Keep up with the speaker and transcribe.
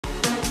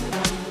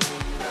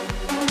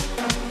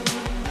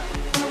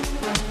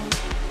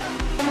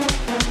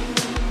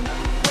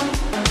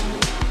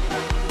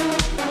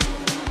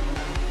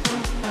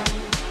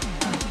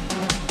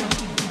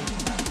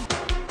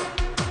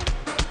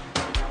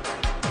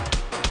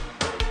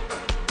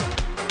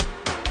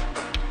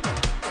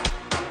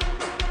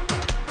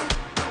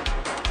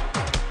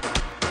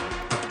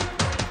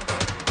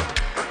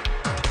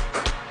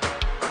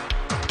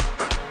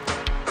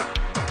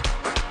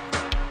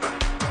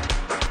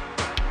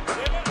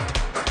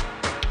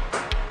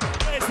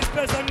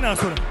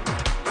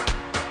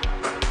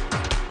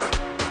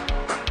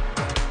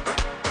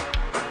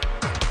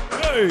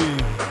Hey.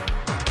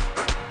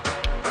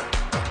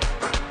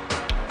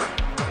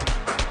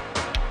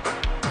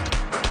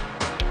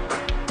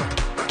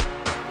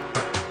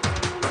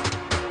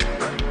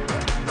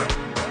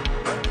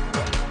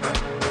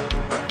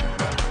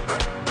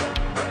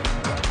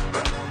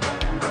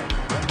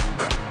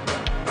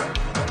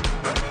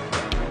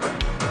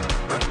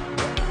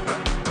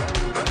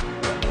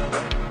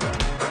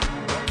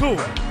 2,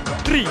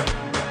 3,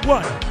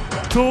 1,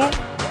 2,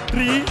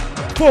 3,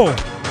 4.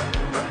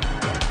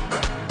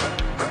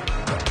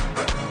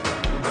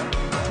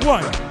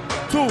 1,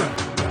 2,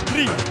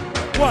 3,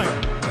 1,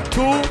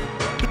 2, 3.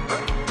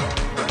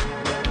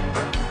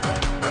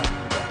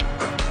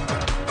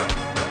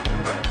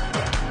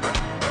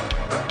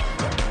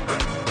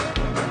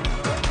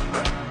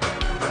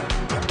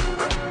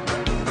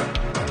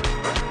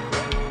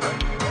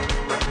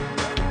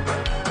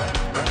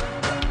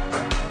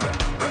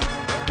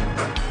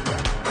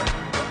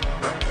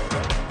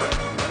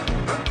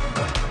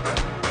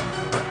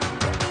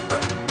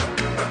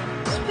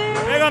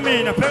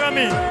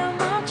 Pegamina.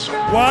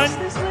 1,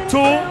 2,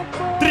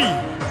 3,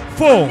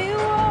 4.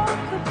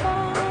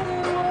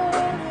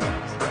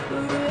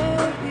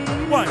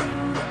 1,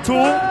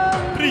 2,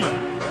 3.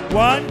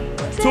 1,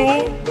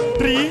 2,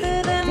 3,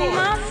 4.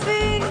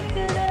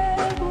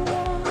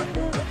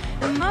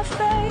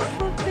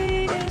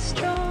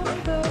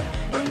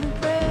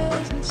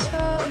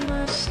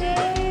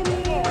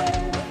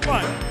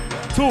 One,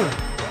 two.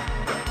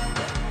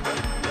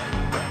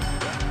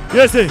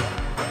 Yes,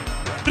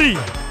 3.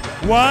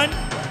 1,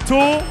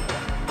 2,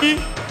 3,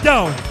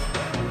 down.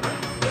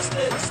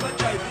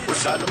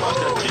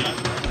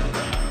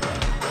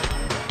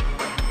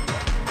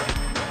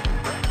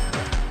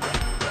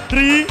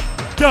 Three,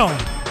 down.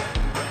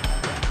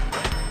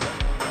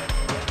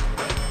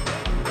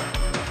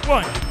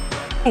 1,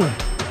 2,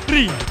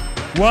 3.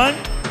 1,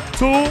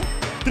 2,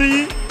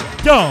 3,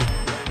 down.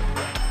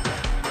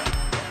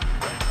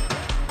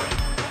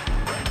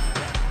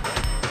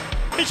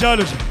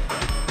 Challenge.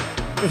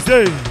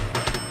 Stay.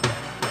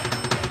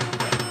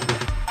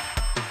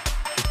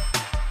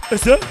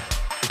 Is it?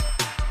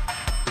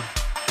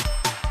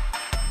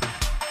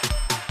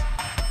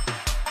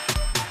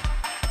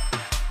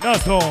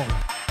 That's all.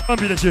 I'm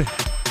being a J.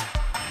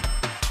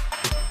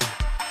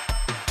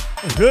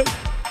 Is it?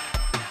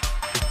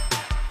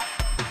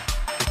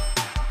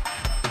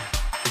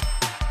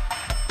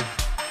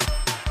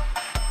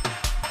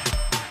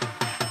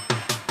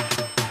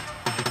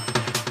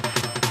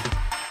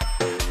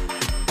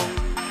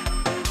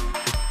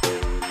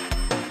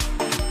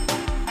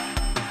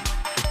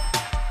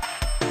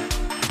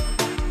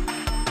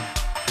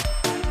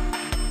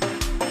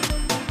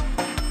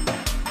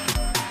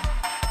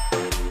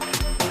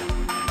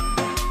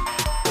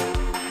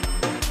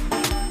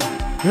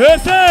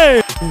 Yes,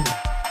 hey!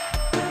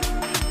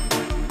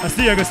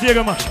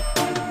 Siga, macho.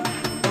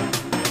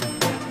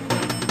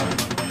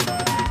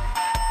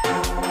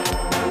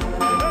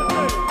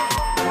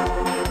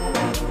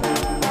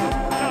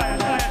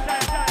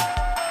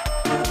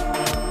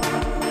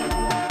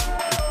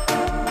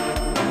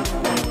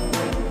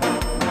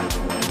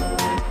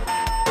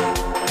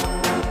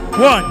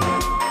 One.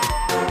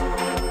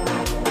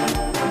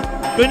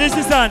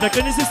 Benissy Santa.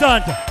 Benissy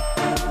Santa.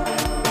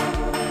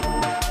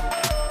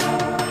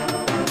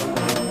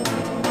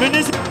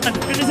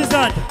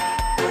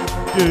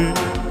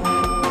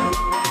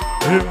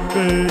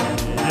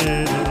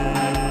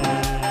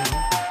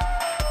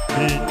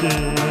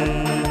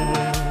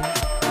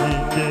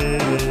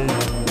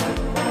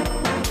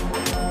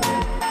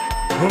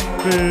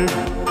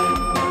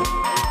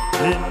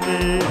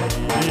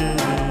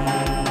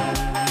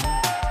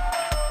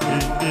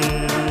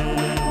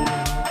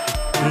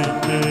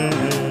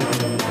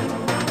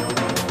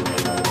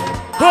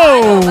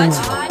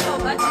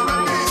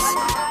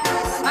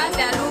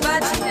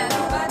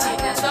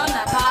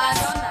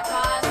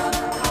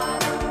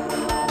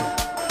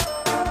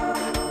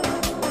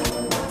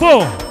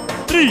 Four,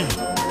 3,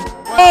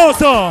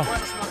 awesome!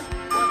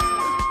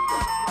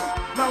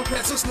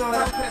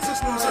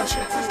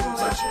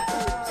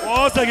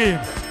 Once again.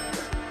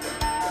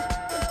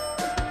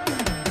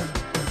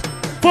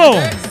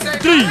 4,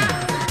 3,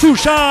 2,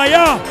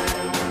 Shaya!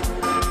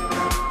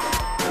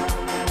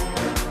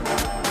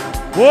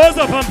 What's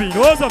up, Pumpy?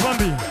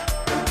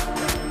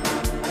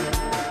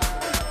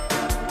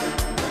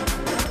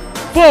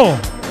 4,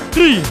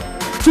 3,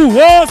 2,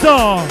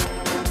 awesome!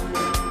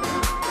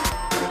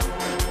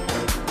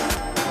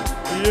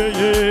 Yeah.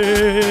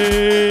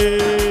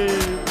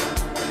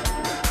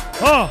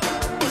 Ah!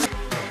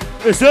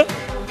 Is it?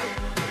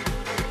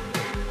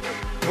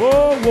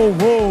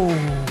 Whoa.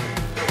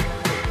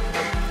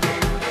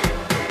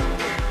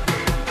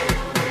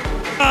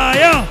 Ah,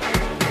 yeah!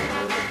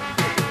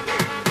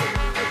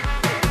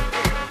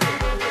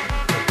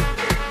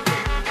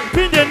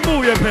 Pindian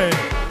move, you pay.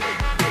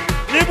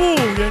 You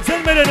move, you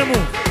send me the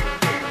move.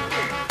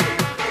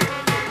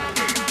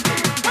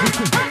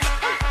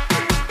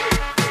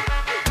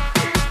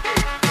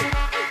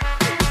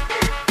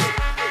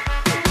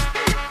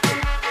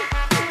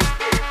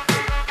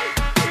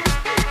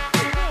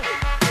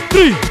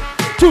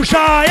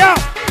 Tushaya.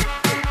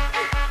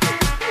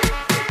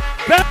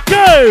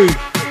 Perché.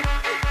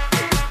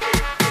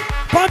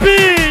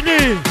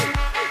 Bambini.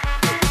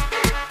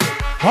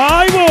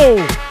 Aivo.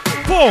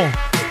 4,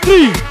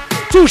 3,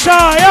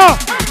 Tushaya.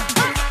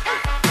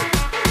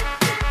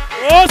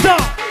 Osa.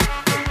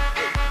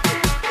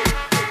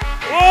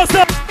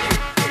 Osa.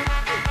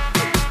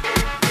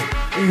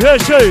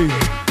 Yeshe.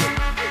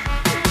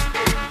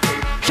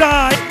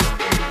 Shai.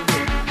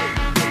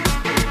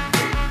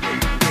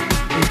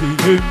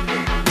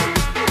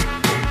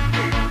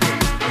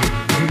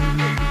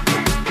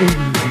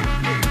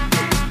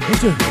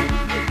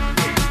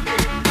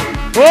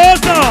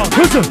 Osa.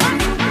 Osa.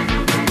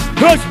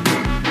 Osa.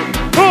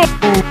 Oh.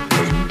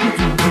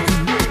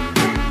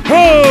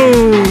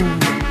 Oh.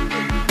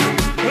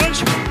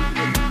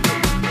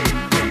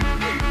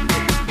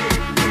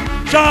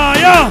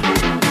 Shaya.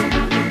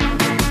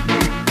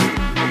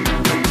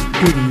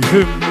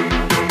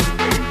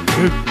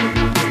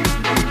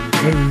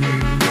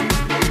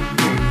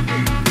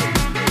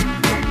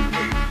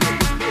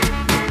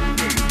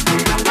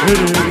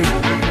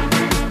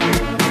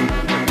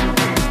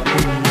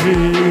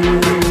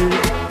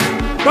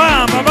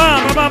 Bam, bam,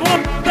 bam, bam,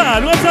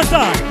 bam, look at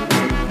that.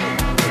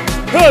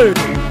 Hey.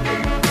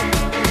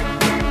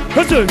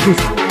 That's it.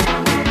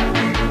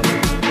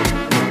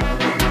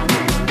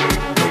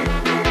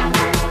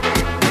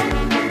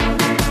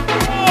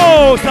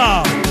 Oh,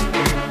 stop.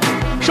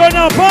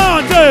 Shona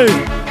Ponte.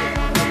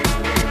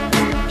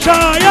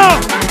 Shaya.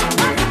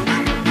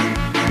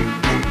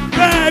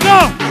 Pega.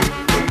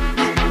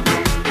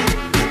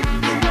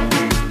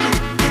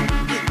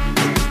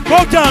 Go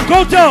down,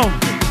 go down.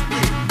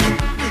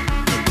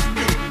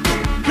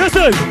 Yes,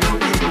 sir.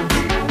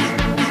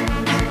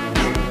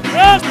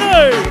 Yes,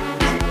 sir.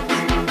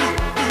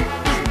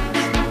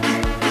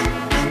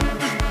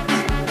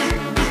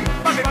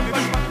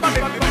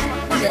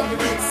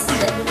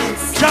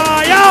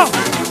 Shaya.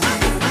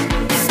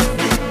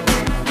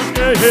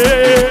 Hey,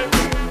 hey.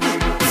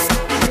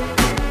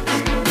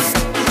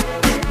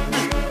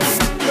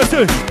 Yes,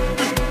 sir.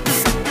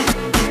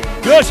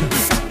 Yes, sir.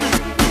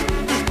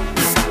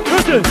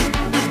 Yes, sir.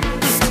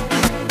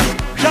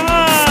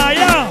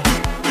 Shaya.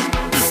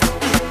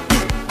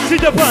 Sit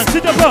the punch,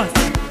 sit the punch.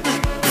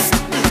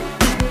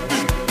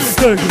 Yes,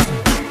 sir.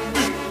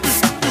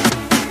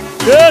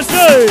 Yes,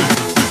 sir.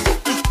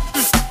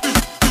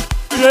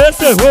 Yes,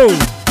 sir. Whoa.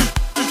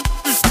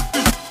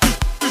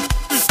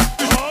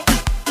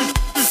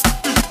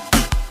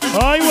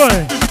 Highway.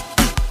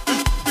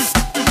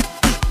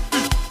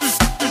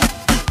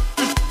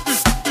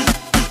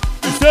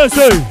 Yes,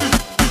 sir.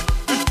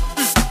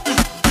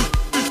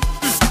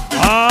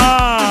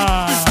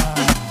 Ah.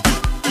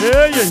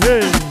 Yeah, yeah,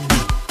 yeah.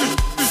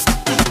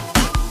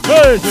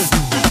 Hey,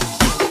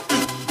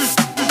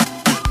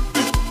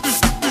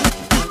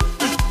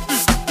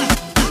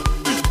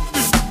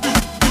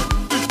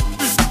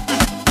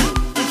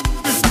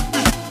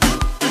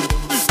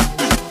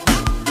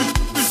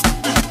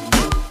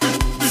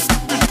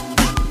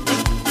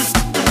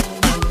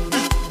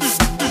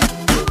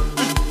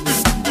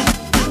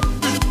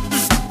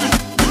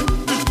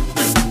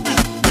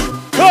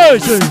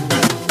 yes, yes.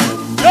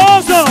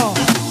 Dozo.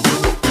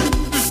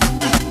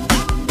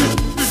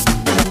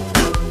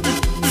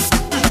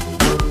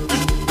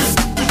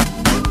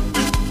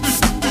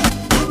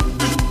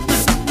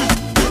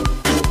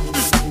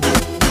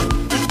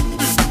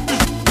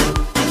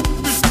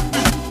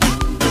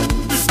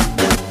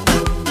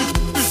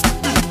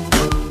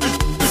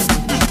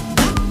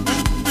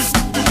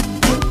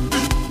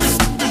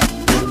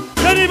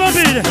 Tieni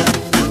bambini.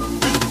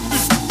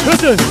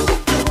 Così.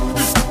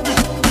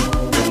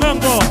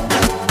 Mambo.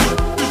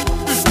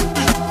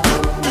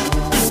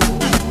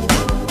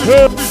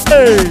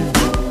 Hey,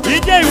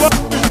 in day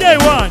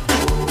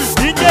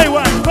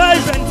one,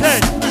 5 and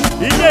 10.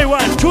 In day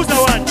one, choose a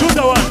one. Choose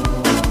a one.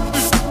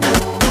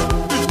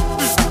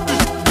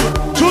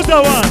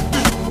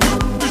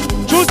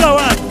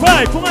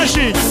 5 for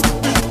machine.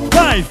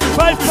 5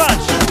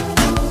 punch.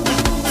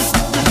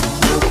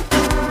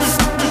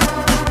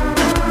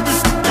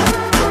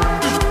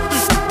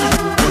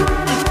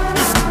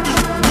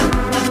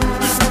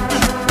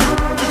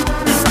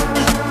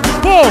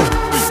 Four,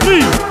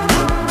 3.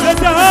 That's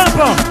the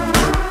hamper.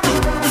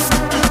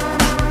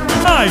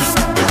 5.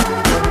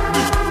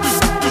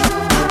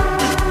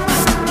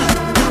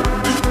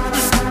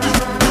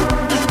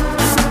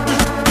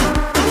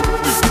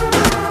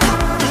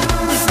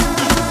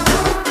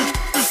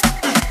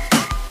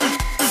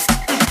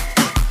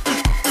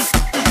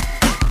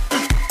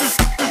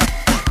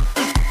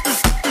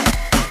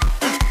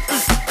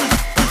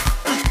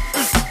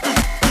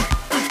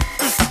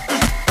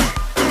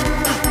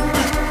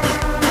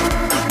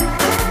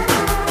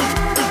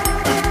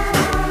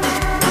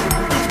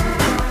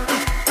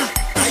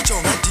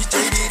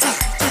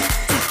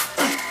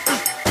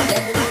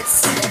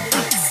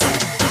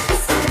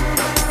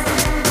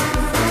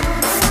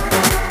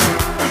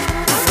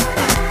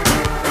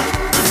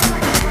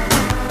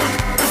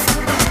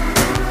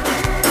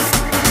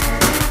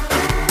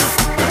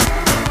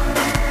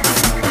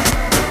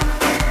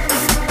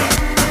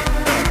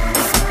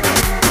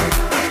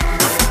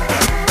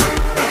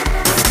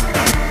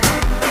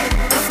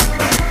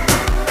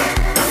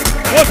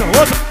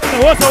 Water,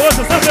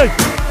 something.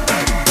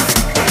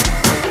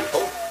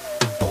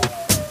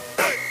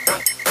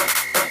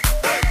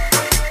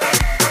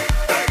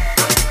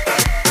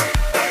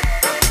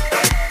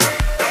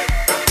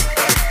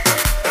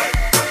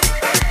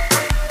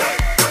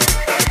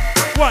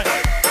 One,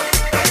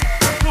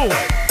 two,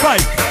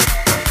 five.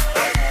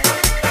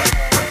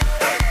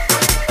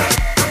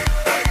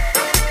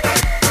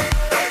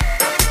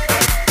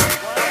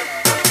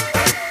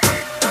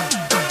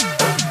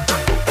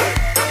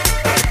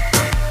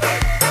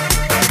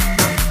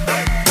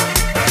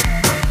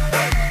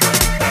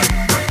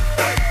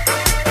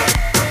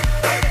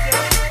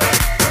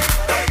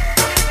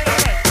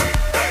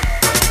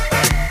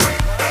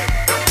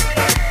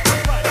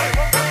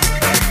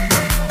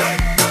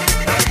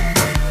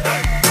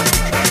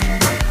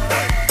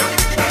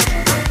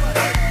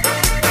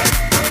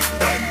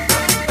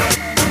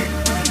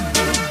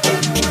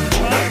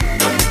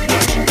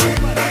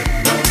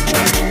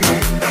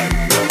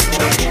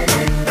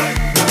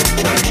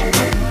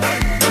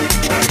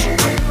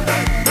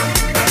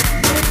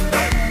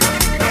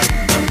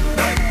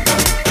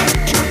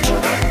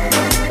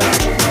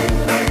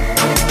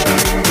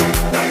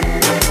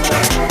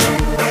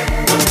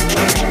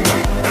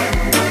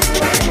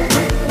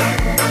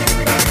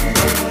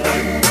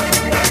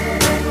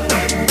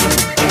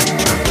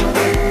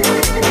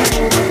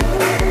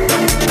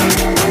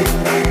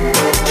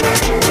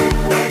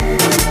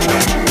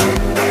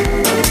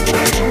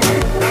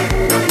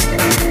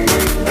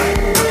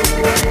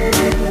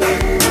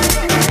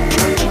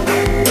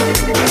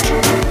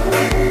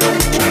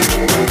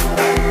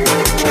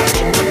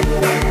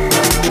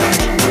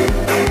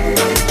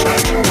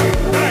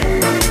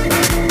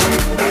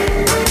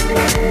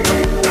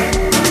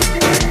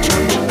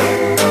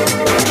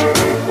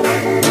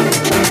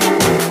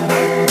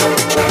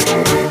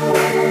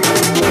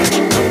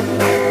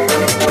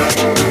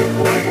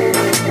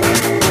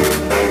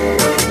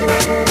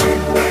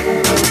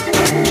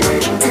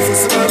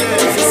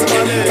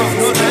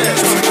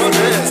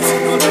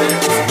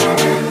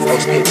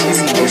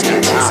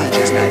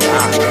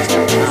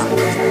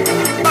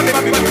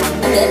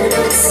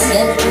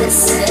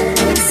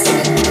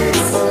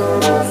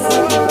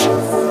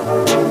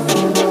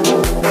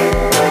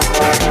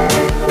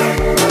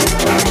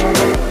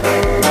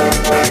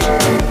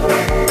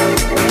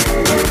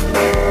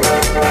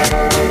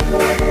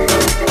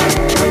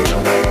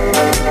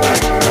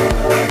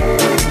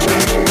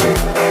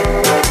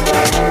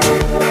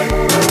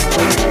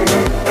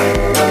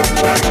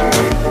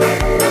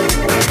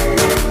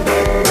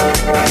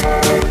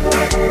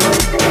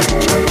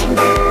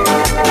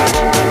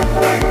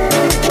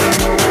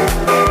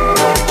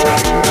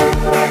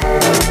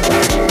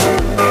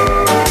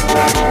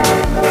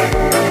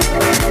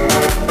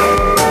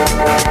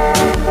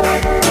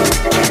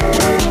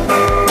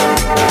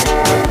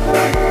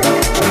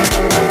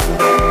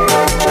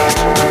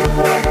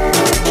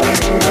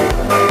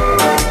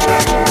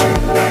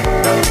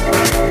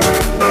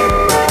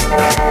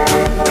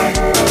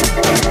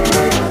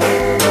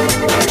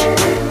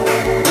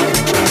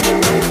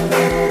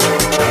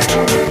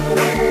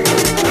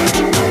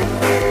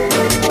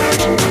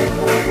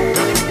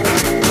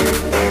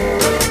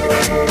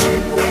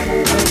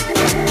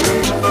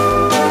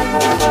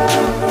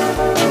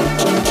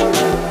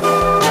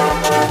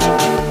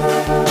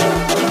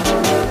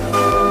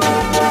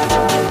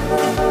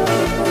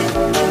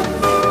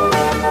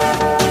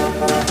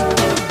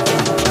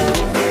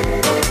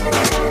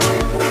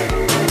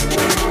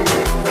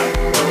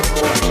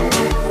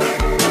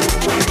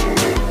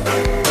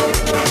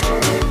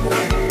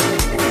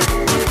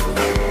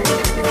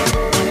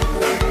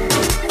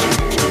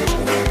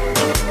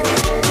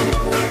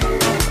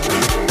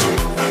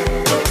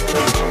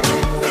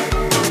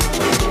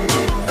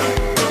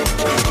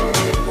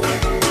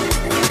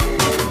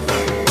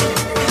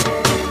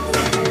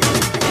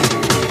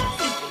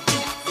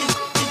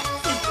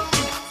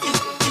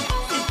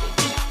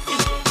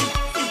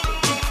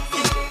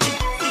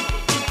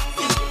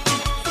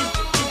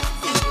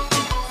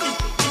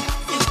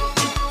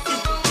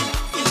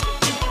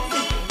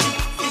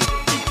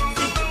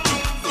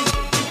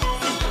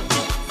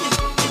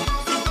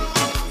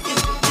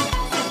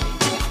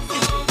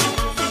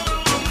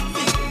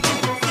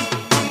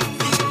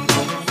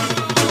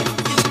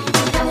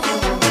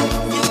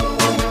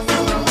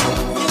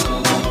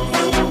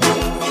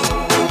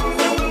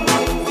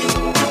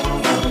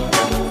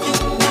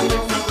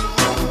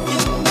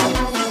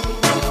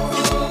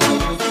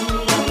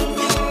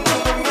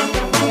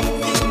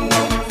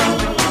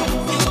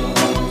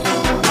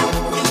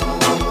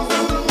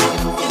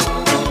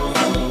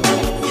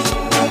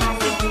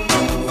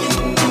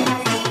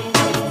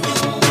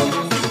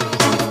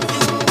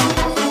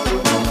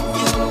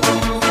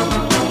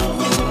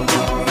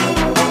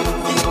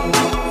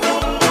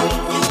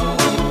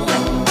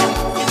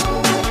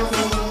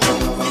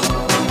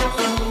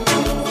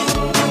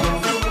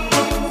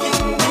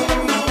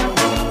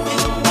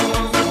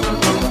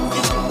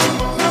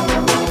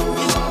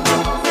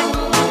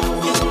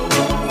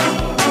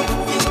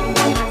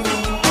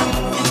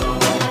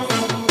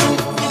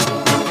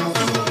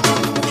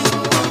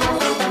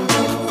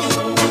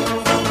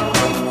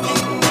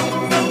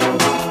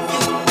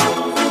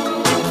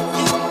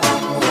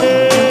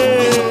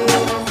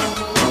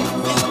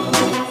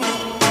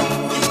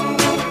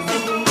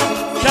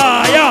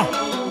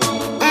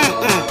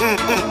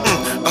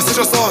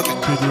 Mucho sote.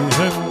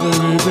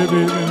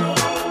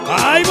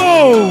 Ay, bo.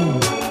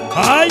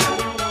 Ay.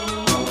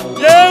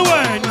 Yeah,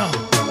 bueno.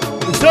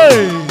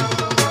 Say.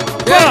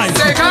 Five.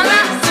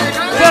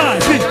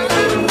 Five.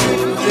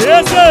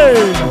 Yes, sir.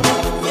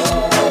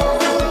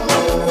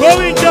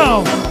 Going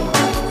down.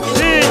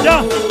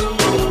 Down.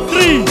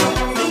 Three.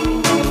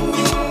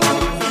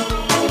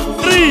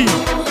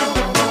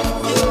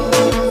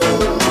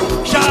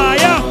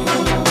 Shaya.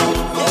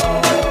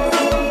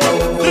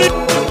 Three.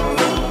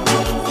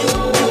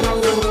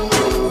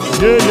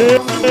 Yeah.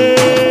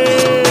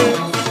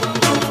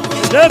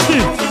 Left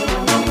it.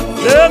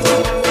 Left.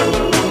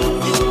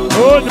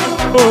 Oh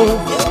no.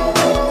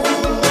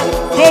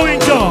 Going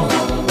down.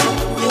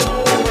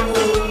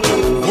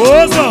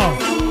 What's up?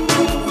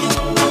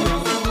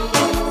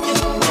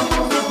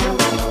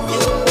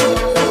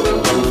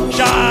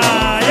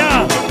 Shaya.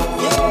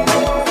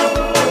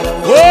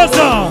 What's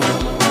up?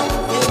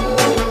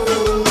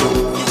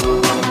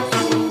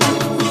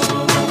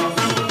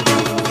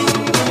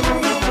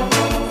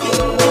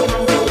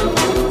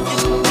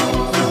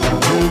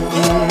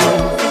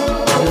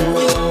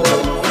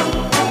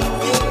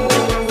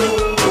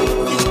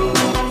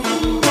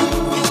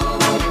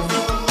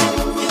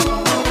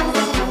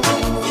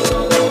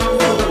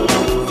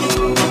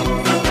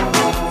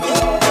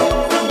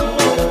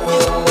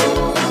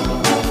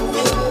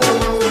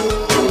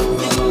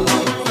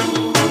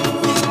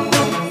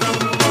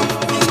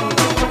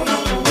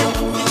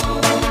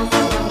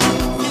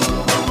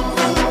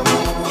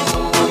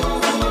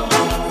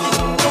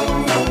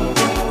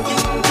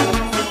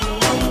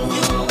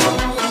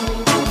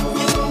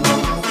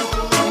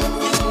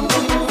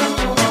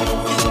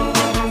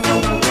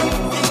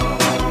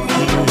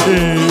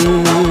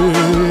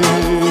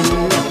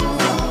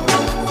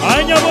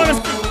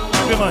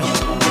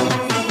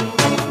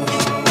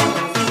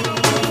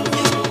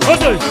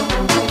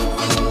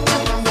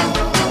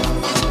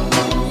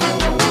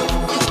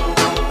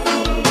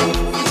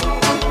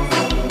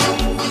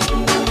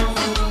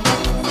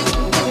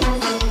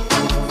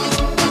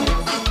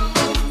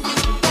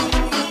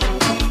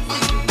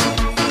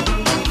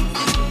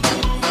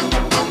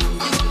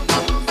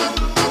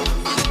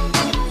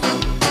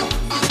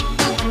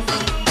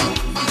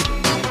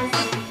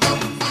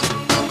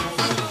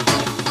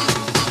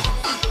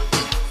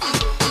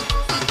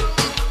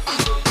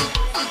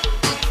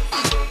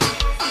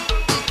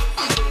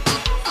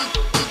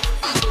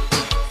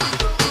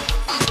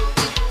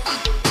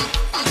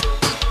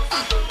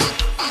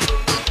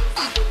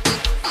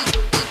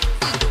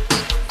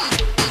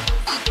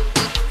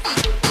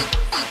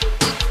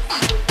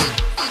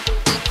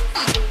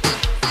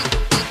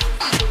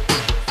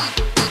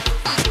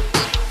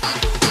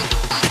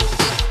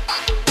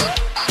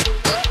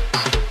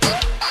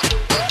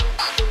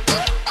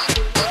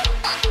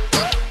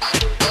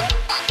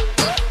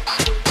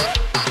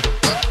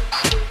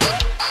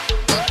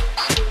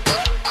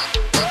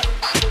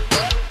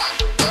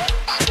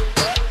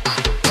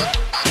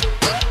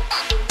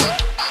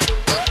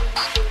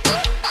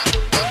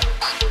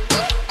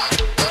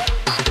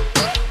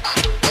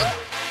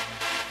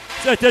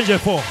 Attention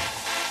for.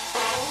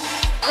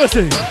 Let's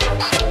see.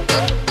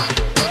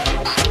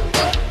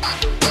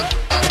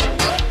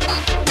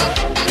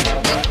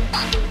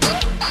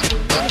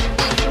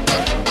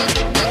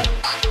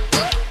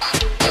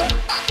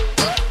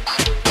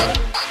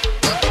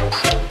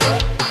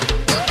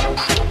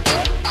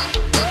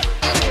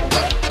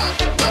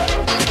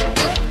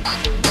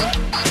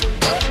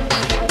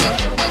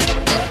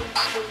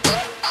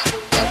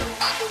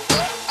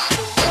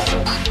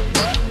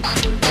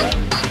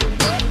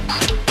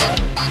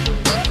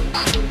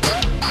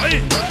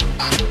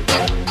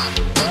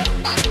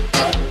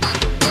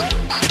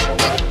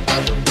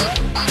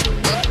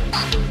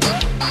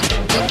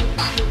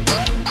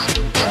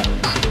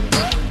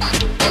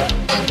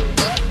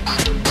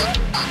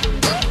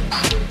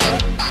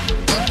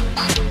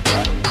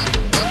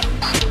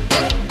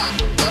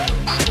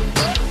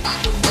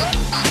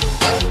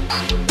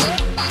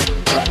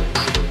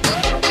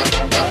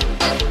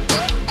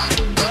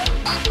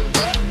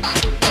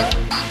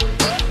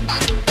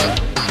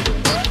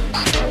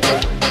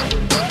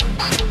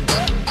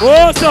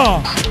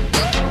 Awesome!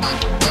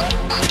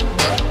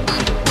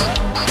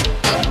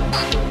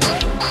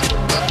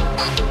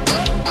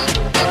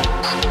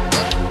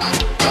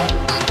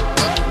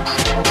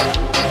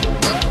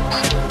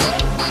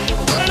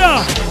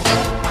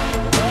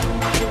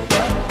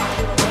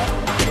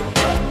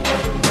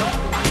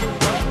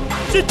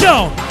 Sit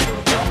down!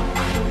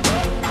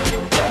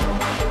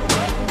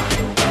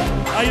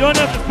 I don't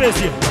have the space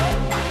here.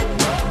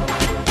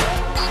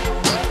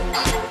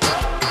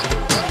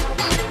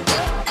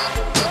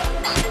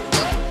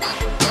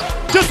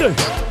 Just it!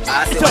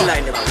 It's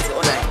online, it's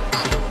online.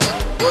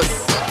 Boss.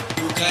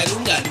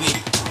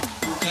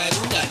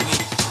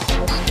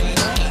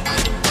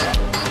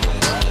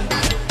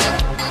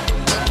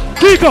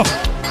 Kick off!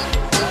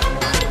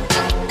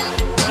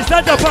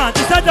 Inside the pants,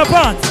 inside the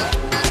pants!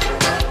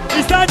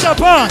 Inside the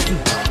pants!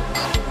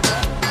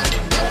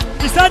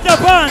 Inside the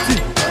pants!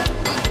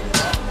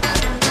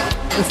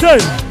 Stay!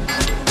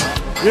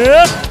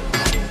 Yeah.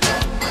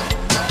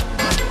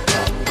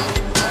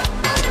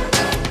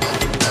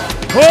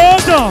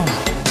 Hold on.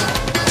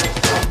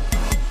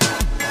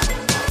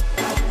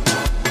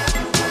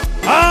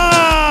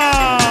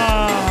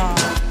 Ah.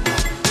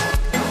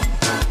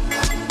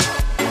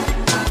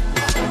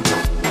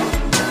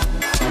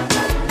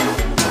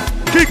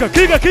 Kicker.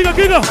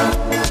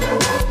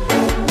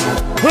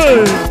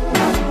 Hey.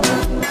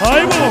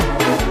 Aibo.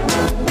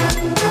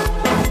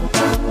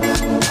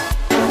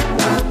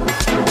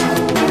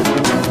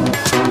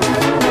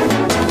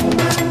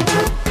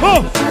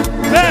 Oh,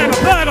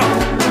 pega.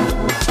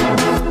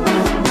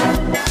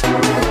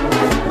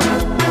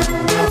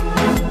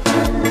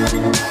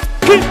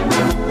 Kick.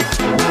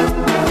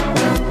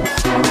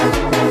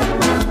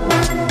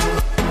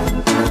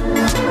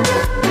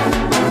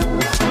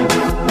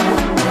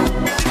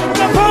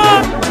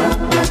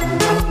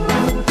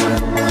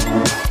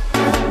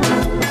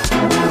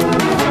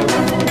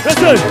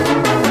 That's it.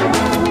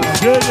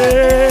 Yeah.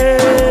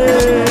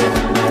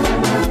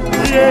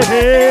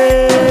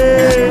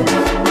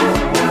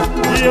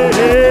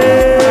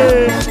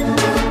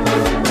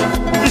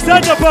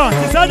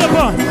 Inside the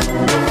pants.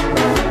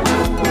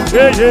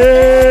 Yeah.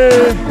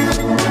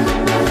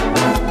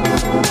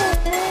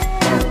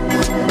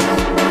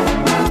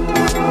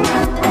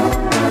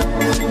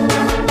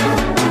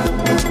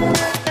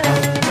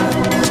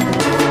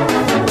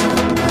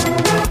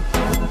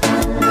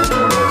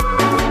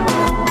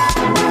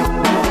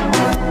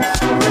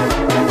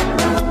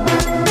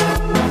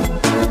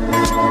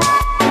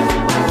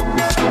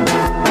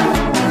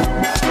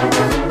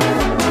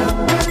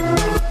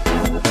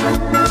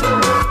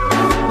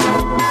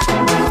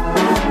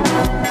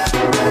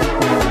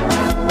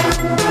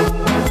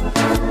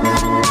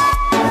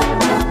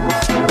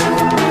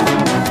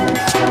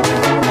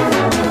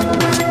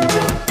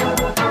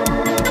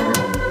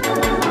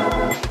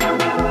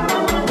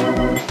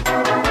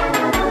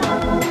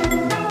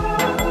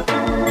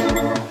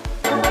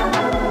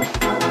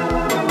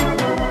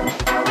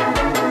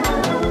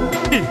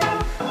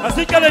 I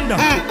see calendar.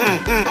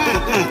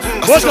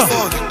 What's up?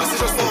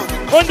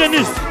 On the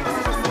knees.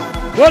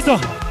 What's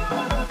up?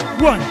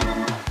 1,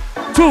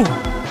 2,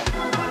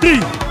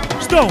 3.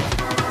 Stop.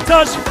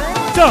 Touch.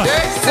 What's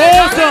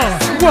up?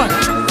 1,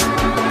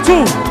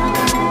 2,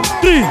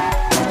 3.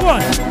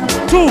 1,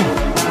 2,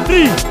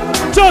 3.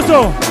 Just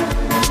so.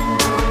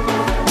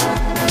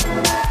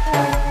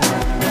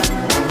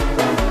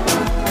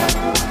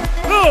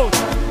 Go.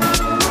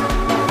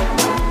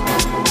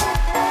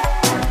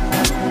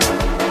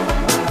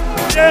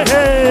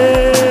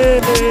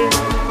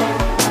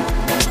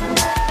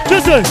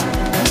 Just it.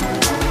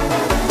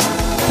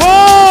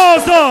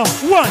 Pause.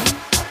 1,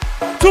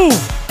 2,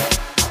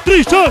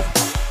 3. Just.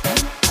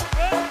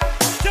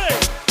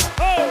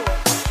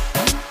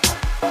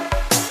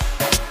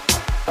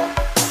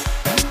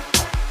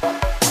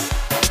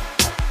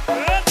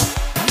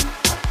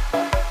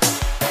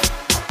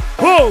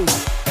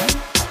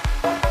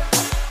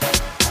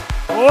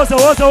 Ouça,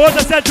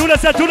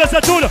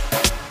 setura.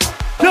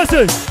 Just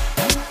it.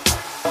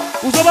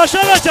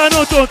 Uzobashana cyane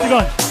utonto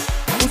gani.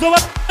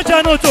 Uzobashana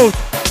cyane utonto.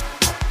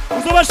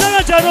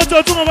 Uzobashana cyane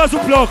utonto ungabaza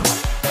ublock.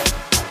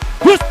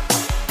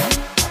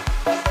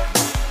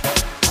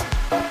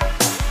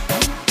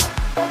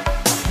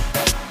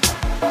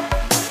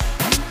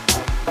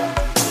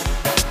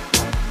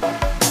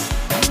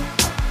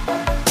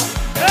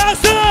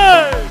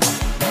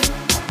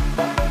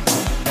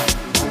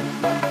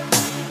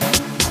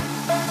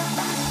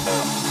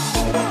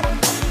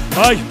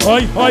 Hi.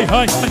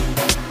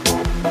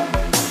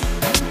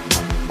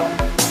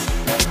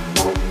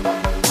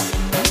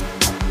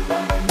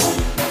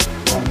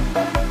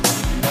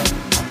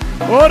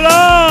 All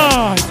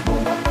right,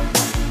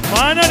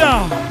 Manada.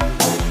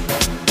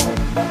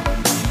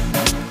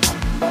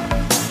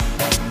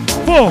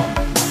 4,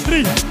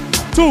 3,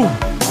 2,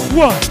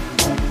 1,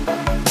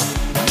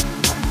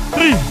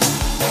 3,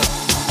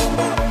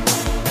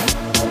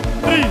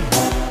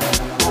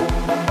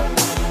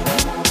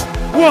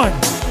 1,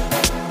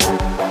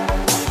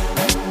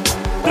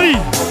 3.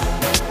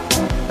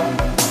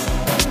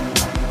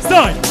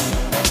 Start.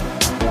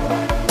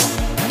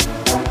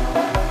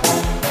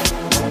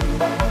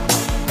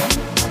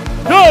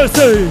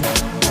 Say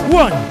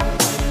 1,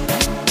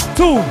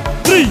 2,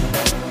 3.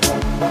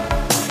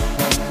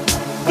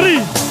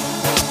 3.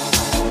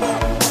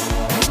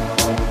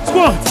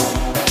 Squat.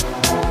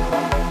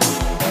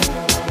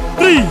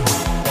 3.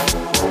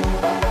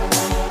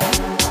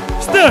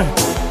 Step.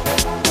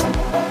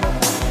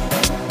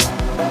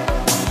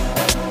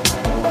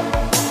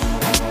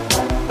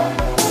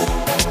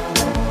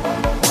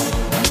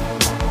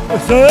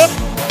 Step.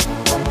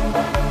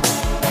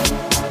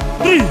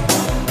 3.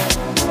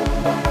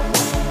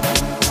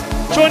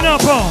 Join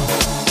up on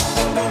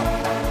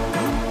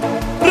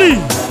 3.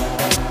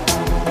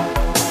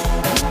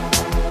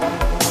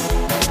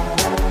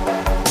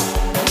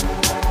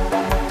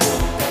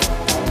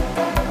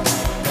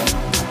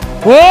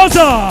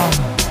 Water.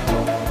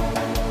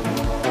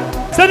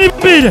 Sani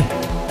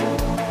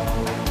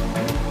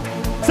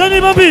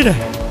Mambile.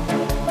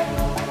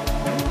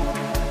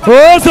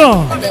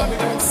 Awesome.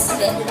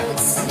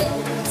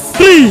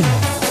 3.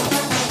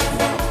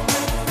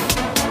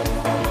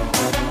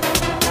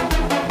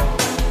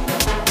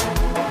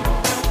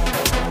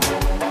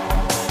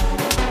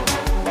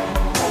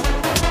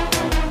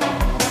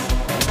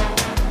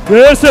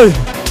 Yes, sir.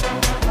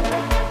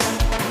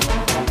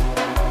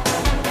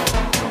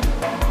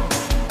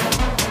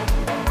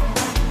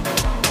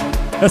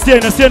 Let's see.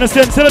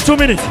 Still 2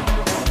 minutes.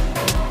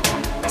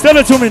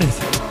 Still 2 minutes.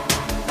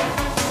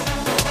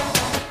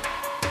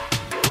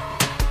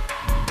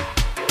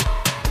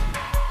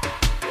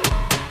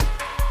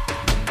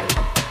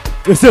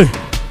 Yes, sir.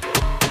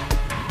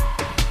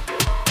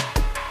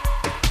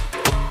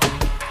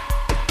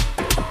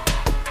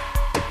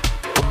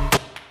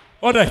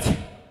 All right.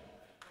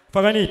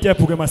 Fagani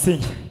tepu ke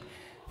masingi.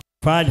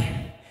 Vale.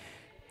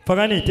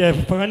 Fagani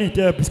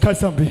tepu, isikhathi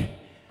sambi.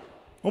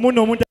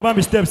 Umuntu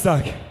abambe steps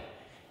sakhe.